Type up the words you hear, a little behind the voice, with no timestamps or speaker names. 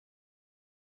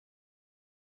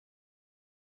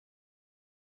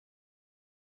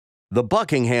The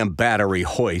Buckingham Battery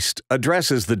Hoist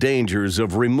addresses the dangers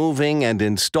of removing and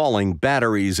installing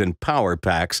batteries and power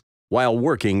packs while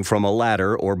working from a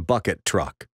ladder or bucket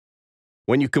truck.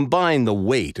 When you combine the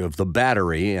weight of the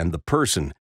battery and the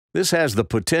person, this has the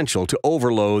potential to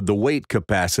overload the weight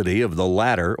capacity of the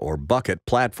ladder or bucket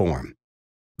platform.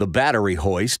 The battery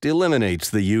hoist eliminates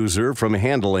the user from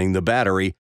handling the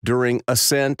battery during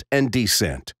ascent and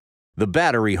descent. The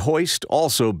battery hoist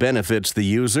also benefits the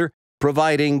user,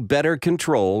 providing better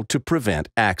control to prevent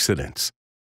accidents.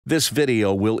 This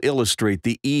video will illustrate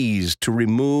the ease to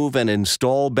remove and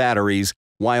install batteries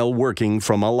while working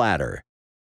from a ladder.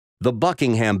 The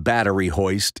Buckingham Battery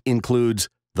Hoist includes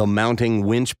the mounting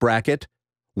winch bracket,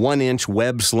 1-inch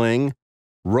web sling,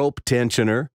 rope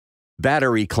tensioner,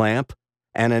 battery clamp,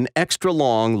 and an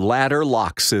extra-long ladder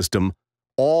lock system,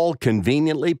 all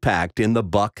conveniently packed in the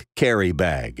Buck carry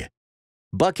bag.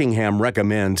 Buckingham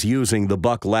recommends using the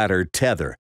Buck ladder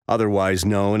tether, otherwise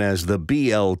known as the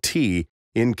BLT,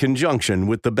 in conjunction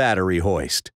with the battery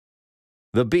hoist.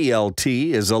 The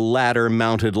BLT is a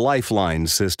ladder-mounted lifeline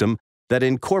system that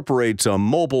incorporates a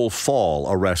mobile fall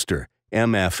arrestor,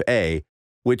 MFA,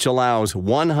 which allows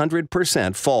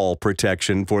 100% fall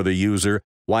protection for the user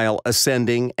while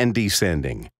ascending and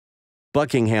descending.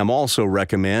 Buckingham also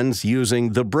recommends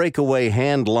using the breakaway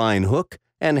handline hook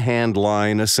and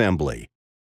handline assembly.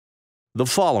 The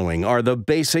following are the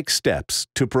basic steps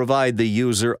to provide the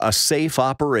user a safe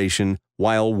operation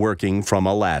while working from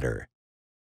a ladder.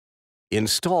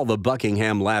 Install the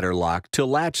Buckingham ladder lock to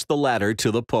latch the ladder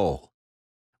to the pole.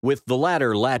 With the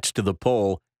ladder latched to the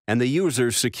pole and the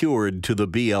user secured to the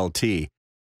BLT,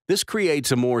 this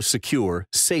creates a more secure,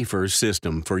 safer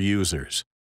system for users.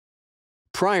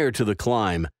 Prior to the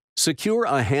climb, secure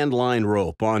a handline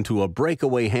rope onto a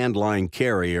breakaway handline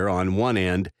carrier on one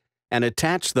end and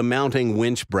attach the mounting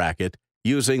winch bracket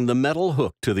using the metal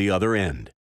hook to the other end.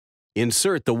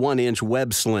 Insert the 1-inch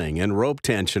web sling and rope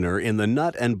tensioner in the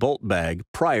nut and bolt bag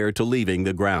prior to leaving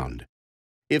the ground.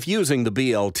 If using the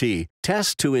BLT,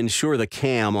 test to ensure the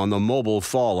cam on the mobile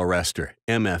fall arrestor,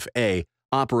 MFA,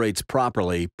 operates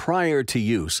properly prior to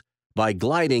use by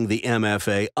gliding the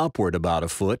MFA upward about a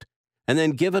foot and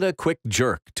then give it a quick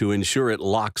jerk to ensure it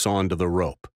locks onto the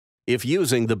rope. If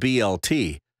using the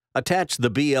BLT, attach the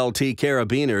BLT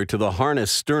carabiner to the harness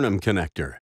sternum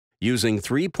connector. Using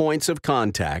 3 points of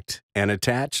contact and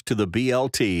attach to the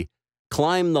BLT,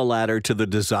 climb the ladder to the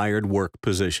desired work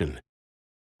position.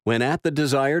 When at the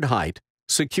desired height,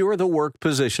 secure the work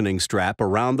positioning strap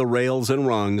around the rails and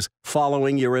rungs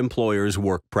following your employer's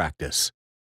work practice.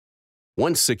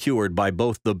 Once secured by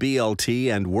both the BLT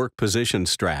and work position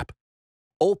strap,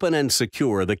 open and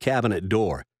secure the cabinet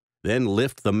door, then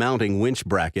lift the mounting winch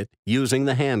bracket using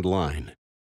the hand line.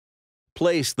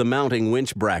 Place the mounting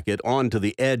winch bracket onto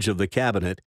the edge of the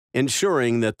cabinet,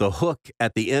 ensuring that the hook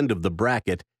at the end of the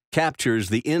bracket captures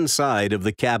the inside of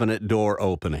the cabinet door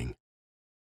opening.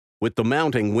 With the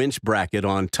mounting winch bracket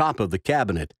on top of the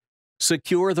cabinet,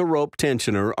 secure the rope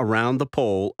tensioner around the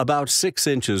pole about 6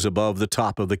 inches above the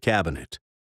top of the cabinet.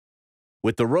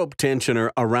 With the rope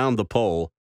tensioner around the pole,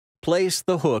 place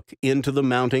the hook into the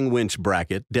mounting winch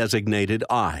bracket designated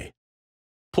I.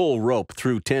 Pull rope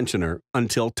through tensioner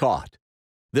until taut.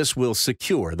 This will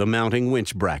secure the mounting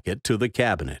winch bracket to the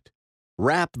cabinet.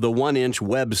 Wrap the 1-inch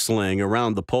web sling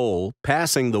around the pole,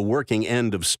 passing the working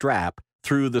end of strap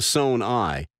through the sewn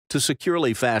I to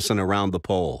securely fasten around the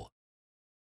pole.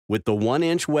 With the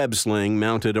 1-inch web sling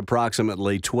mounted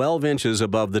approximately 12 inches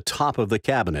above the top of the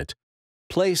cabinet,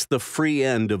 place the free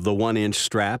end of the 1-inch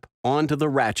strap onto the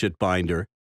ratchet binder,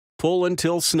 pull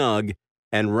until snug,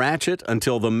 and ratchet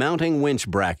until the mounting winch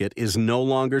bracket is no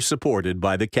longer supported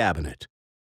by the cabinet.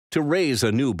 To raise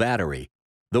a new battery,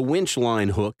 the winch line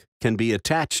hook can be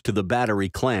attached to the battery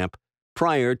clamp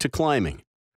prior to climbing,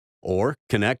 or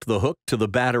connect the hook to the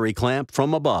battery clamp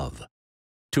from above.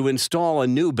 To install a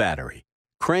new battery,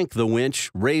 crank the winch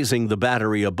raising the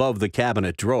battery above the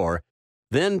cabinet drawer,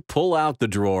 then pull out the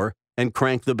drawer and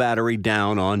crank the battery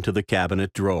down onto the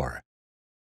cabinet drawer.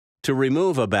 To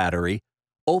remove a battery,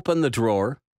 open the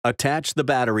drawer, attach the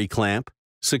battery clamp,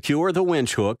 secure the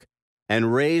winch hook,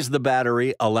 and raise the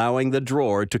battery, allowing the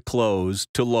drawer to close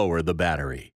to lower the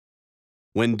battery.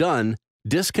 When done,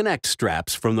 disconnect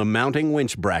straps from the mounting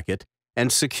winch bracket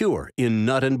and secure in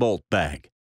nut and bolt bag.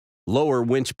 Lower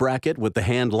winch bracket with the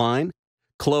hand line,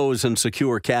 close and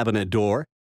secure cabinet door,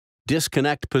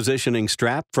 disconnect positioning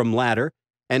strap from ladder,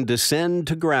 and descend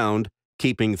to ground,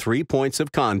 keeping 3 points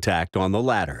of contact on the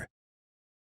ladder.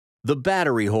 The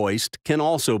battery hoist can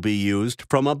also be used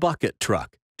from a bucket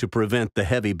truck to prevent the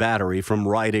heavy battery from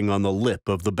riding on the lip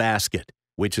of the basket,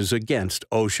 which is against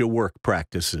OSHA work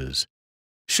practices.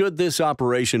 Should this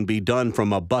operation be done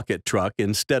from a bucket truck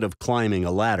instead of climbing a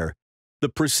ladder, the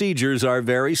procedures are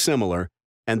very similar,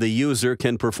 and the user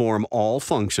can perform all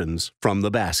functions from the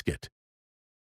basket.